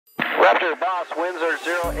Raptor boss, winds are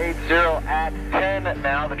 080 at 10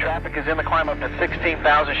 now. The traffic is in the climb up to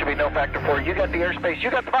 16,000. Should be no factor for you. You got the airspace, you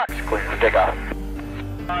got the box. Clear for takeoff.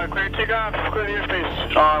 Clear takeoff, clear the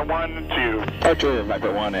airspace. 1, 2. Raptor,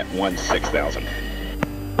 Viper 1 at 16,000.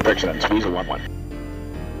 Friction and squeeze of 1-1.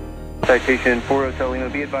 Citation 4 Hotel Lima,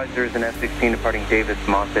 be advised there is an F-16 departing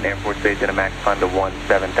Davis-Monthan Air Force Base at a max climb to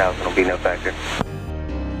 17,000. Will be no factor.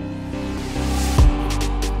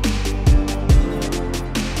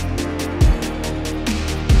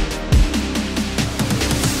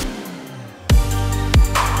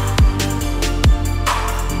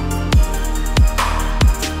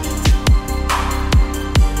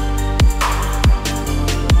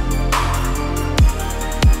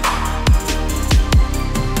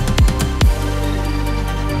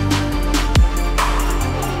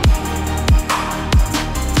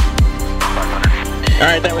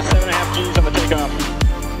 Alright, that was 7.5 G's on the takeoff.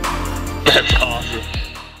 That's awesome.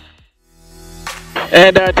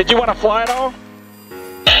 And did you want to fly at all?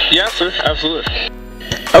 Yes, sir, absolutely.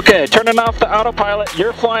 Okay, turning off the autopilot,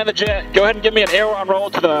 you're flying the jet. Go ahead and give me an aileron roll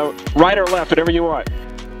to the right or left, whatever you want.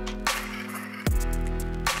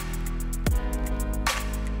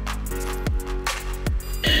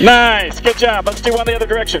 Nice, good job. Let's do one the other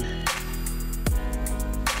direction.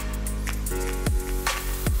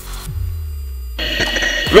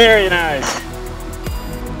 Very nice.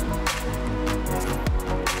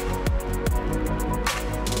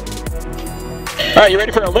 All right, you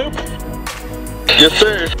ready for a loop? Yes,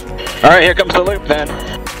 sir. All right, here comes the loop then.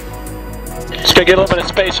 Just gonna get a little bit of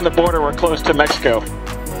space from the border. We're close to Mexico.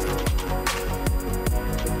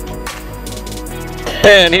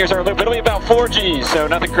 And here's our loop. It'll be about 4 G's, so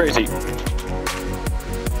nothing crazy.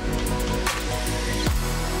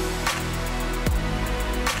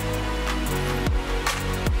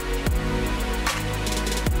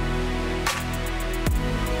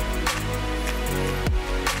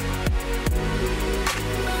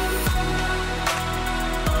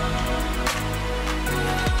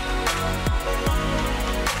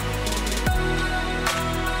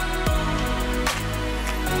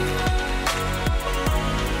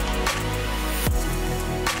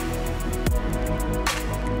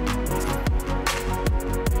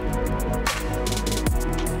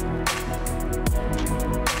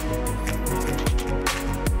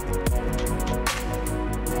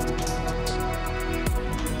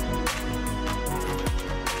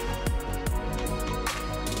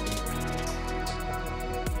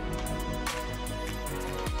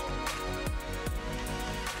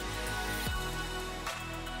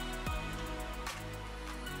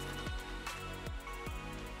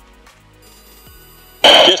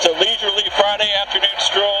 Just a leisurely Friday afternoon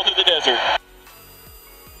stroll through the desert.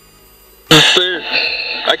 Yes, sir.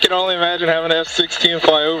 I can only imagine having an F-16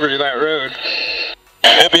 fly over that road.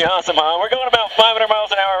 It'd be awesome, huh? We're going about 500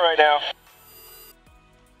 miles an hour right now.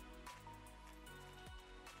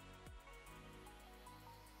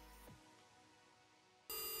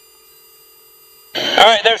 All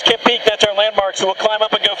right, there's Kip Peak. That's our landmark, so we'll climb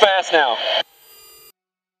up and go fast now.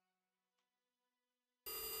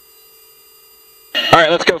 All right,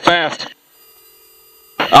 let's go fast.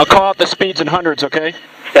 I'll call out the speeds in hundreds, okay?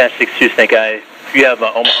 Stash 62 Snake Eye, if you have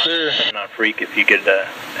Omaha on Freak, if you could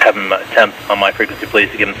have him attempt on my frequency, please,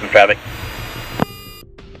 to give him some traffic.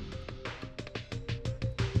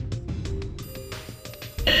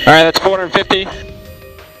 All right, that's 450.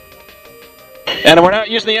 And we're not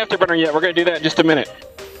using the afterburner yet. We're going to do that in just a minute.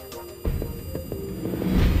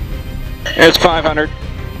 There's 500.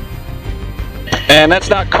 And that's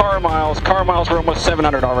not car miles. Car miles were almost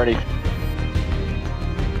 700 already.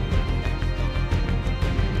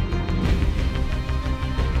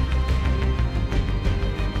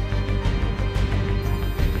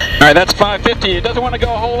 All right, that's 550. It doesn't want to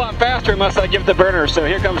go a whole lot faster unless I give the burner, so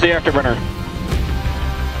here comes the afterburner.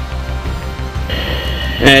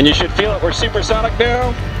 And you should feel it. We're supersonic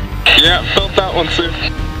now. Yeah, felt that one, sir.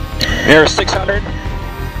 There's 600.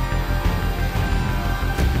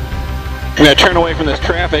 I'm going to turn away from this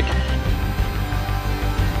traffic.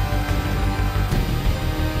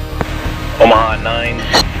 Omaha 9,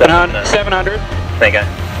 700. Snake Eye.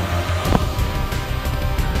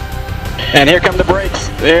 And here come the brakes.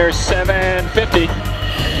 There's 750.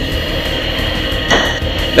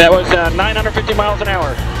 That was 950 miles an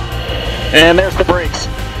hour. And there's the brakes.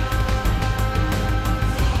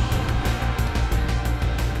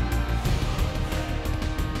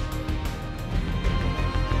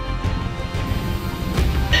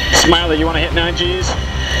 Smiley, you want to hit 9 Gs?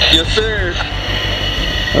 Yes, sir.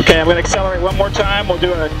 Okay, I'm going to accelerate one more time. We'll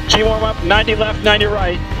do a G warm-up, 90 left, 90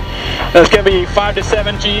 right. That's going to be 5 to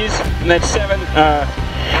 7 Gs, and then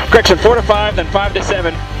Correction, 4 to 5, then 5 to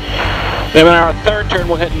 7. Then on our third turn,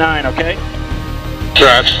 we'll hit 9, okay?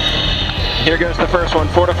 Right. Here goes the first one,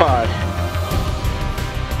 4 to 5.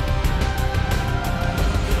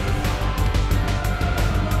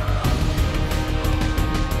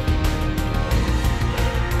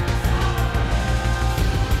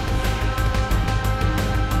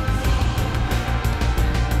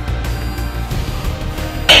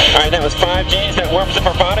 Alright, that was 5 Gs, that warms up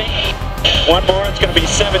our body. One more, it's going to be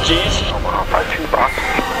 7 Gs. By 2 box.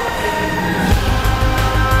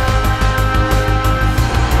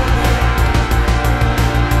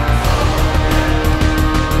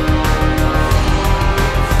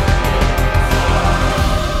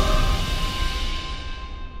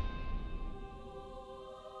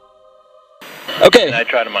 Okay. I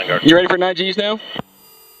tried him on guard. You ready for 9 Gs now?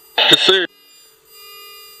 Yes, sir.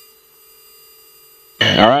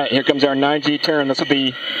 Alright, here comes our 9G turn. This will be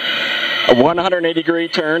a 180-degree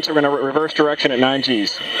turn, so we're going to reverse direction at 9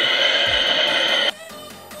 Gs.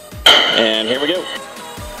 And here we go.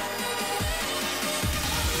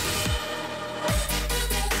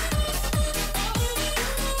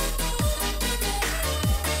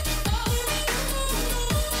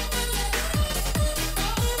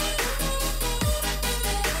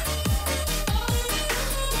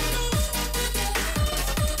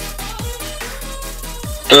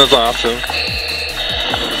 That was awesome.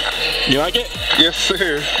 You like it? Yes,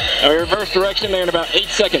 sir. We reverse direction there in about 8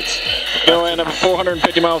 seconds. Going up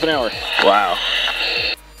 450 miles an hour. Wow.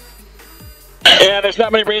 Yeah, there's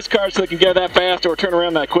not many race cars that can go that fast or turn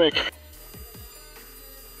around that quick.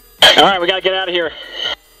 Alright, we gotta get out of here.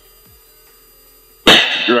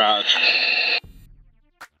 Garage.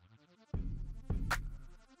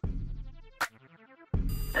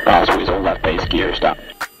 Weasel, left base gear, stop.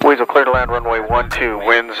 Weasel, clear to land runway 12.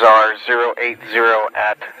 Winds are 080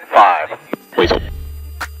 at 5. Weasel.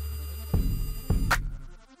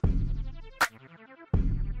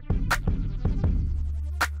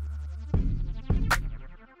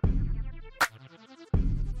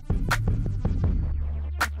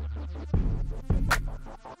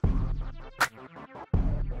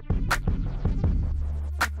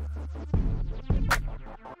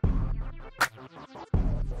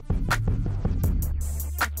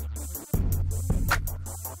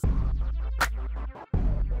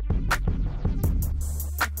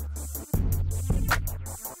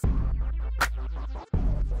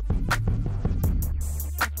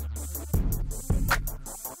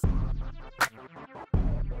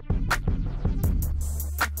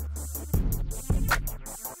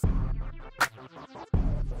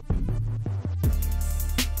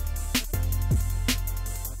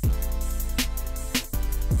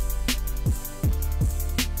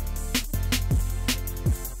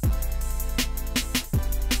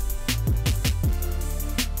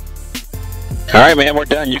 Alright, man, we're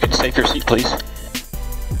done. You can save your seat, please.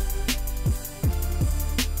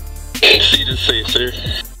 Seat is safe, sir.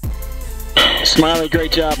 Smiley,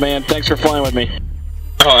 great job, man. Thanks for flying with me.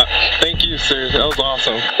 Oh, thank you, sir. That was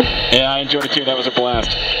awesome. Yeah, I enjoyed it too. That was a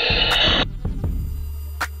blast.